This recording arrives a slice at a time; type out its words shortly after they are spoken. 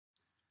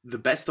The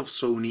best of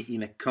Sony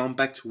in a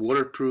compact,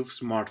 waterproof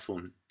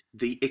smartphone.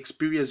 The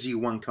Xperia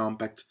Z1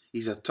 Compact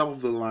is a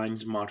top-of-the-line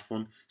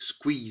smartphone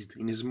squeezed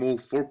in a small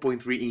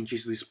 4.3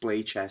 inches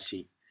display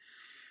chassis.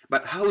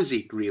 But how is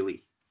it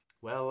really?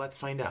 Well, let's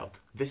find out.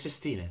 This is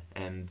Stine,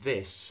 and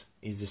this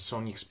is the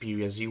Sony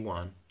Xperia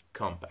Z1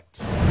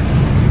 Compact.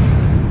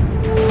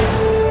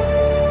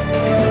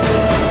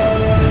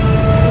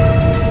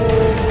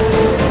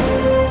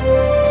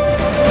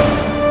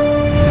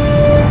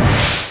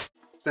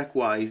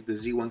 Spec-wise, the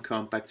Z1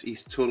 Compact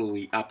is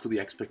totally up to the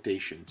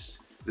expectations.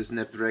 The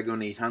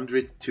Snapdragon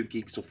 800, 2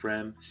 gigs of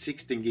RAM,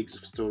 16 gigs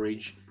of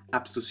storage,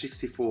 up to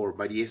 64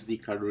 by the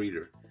SD card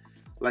reader.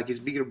 Like its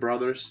bigger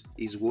brothers,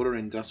 is water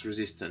and dust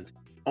resistant.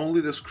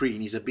 Only the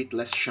screen is a bit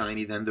less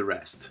shiny than the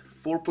rest.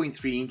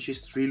 4.3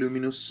 inches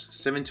 3-luminous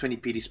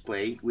 720p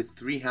display with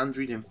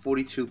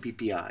 342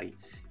 ppi.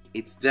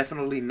 It's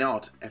definitely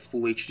not a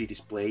Full HD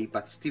display,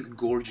 but still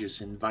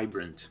gorgeous and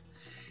vibrant.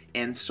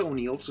 And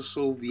Sony also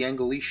solved the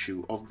angle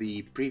issue of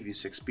the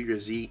previous Xperia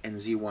Z and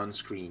Z1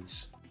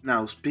 screens.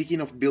 Now, speaking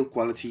of build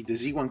quality, the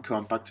Z1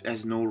 Compact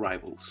has no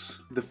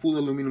rivals. The full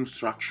aluminum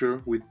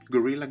structure with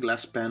Gorilla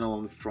Glass panel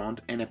on the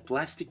front and a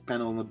plastic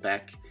panel on the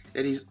back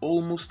that is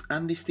almost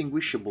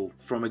undistinguishable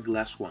from a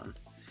glass one.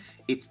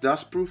 It's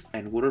dustproof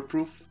and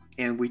waterproof,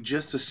 and with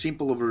just a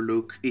simple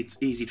overlook, it's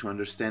easy to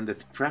understand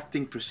that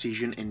crafting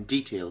precision and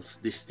details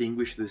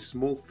distinguish the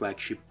small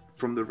flagship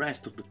from the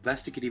rest of the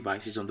plasticky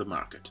devices on the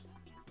market.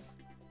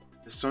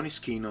 The Sony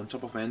skin on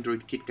top of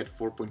Android KitKat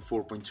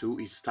 4.4.2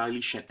 is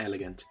stylish and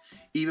elegant,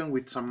 even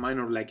with some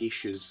minor lag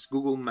issues.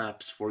 Google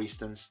Maps, for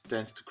instance,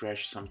 tends to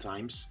crash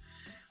sometimes.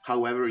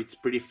 However, it's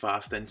pretty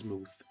fast and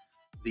smooth.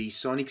 The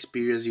Sony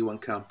Xperia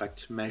Z1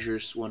 Compact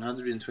measures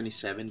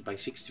 127 by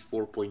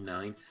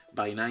 64.9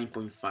 by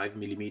 9.5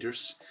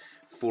 mm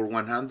for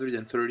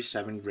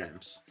 137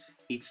 grams.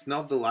 It's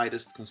not the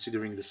lightest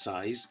considering the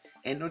size,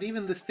 and not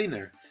even the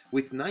thinner,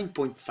 with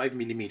 9.5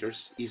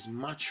 mm is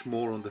much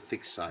more on the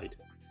thick side.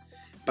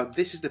 But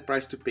this is the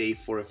price to pay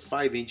for a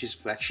 5 inches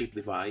flagship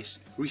device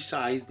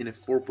resized in a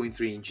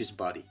 4.3 inches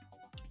body.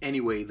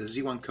 Anyway, the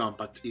Z1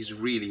 Compact is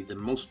really the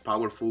most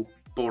powerful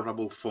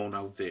portable phone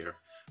out there,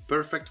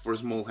 perfect for a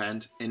small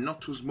hand and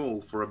not too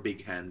small for a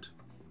big hand.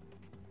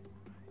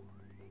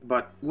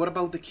 But what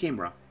about the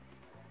camera?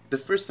 The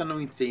first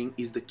annoying thing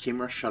is the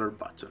camera shutter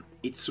button.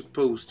 It's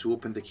supposed to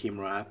open the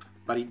camera app,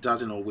 but it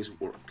doesn't always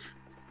work.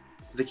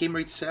 The camera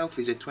itself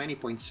is a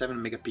 20.7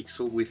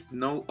 megapixel with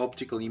no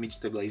optical image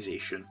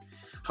stabilization.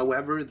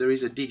 However, there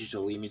is a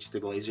digital image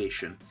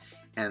stabilization,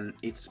 and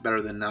it's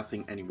better than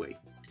nothing anyway.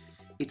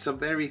 It's a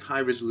very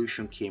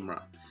high-resolution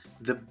camera,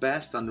 the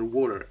best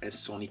underwater as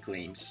Sony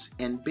claims,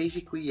 and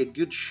basically a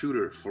good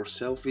shooter for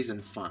selfies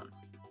and fun.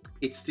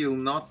 It's still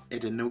not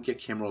at a Nokia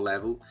camera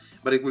level,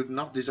 but it will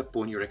not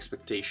disappoint your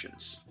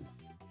expectations.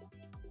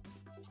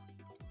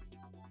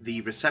 The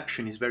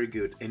reception is very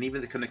good, and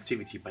even the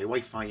connectivity by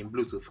Wi-Fi and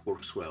Bluetooth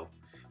works well.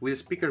 With the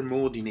speaker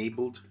mode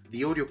enabled,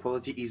 the audio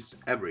quality is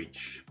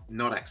average,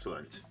 not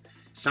excellent.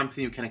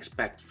 Something you can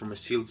expect from a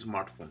sealed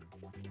smartphone.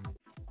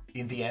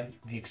 In the end,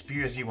 the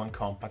Xperia Z1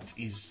 Compact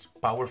is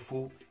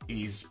powerful,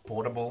 is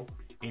portable,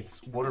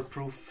 it's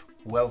waterproof,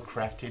 well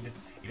crafted,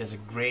 it has a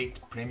great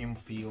premium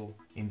feel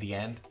in the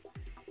end,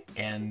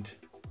 and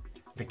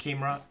the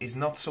camera is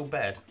not so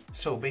bad.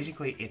 So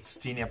basically it's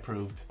Stine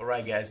approved.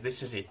 Alright guys,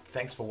 this is it.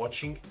 Thanks for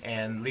watching,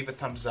 and leave a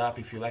thumbs up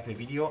if you like the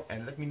video,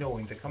 and let me know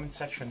in the comment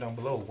section down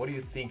below what do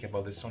you think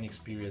about the Sony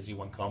Xperia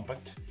Z1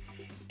 Compact,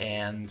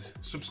 and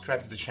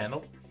subscribe to the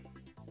channel,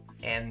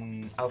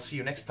 and I'll see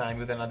you next time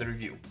with another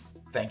review.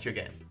 Thank you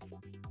again.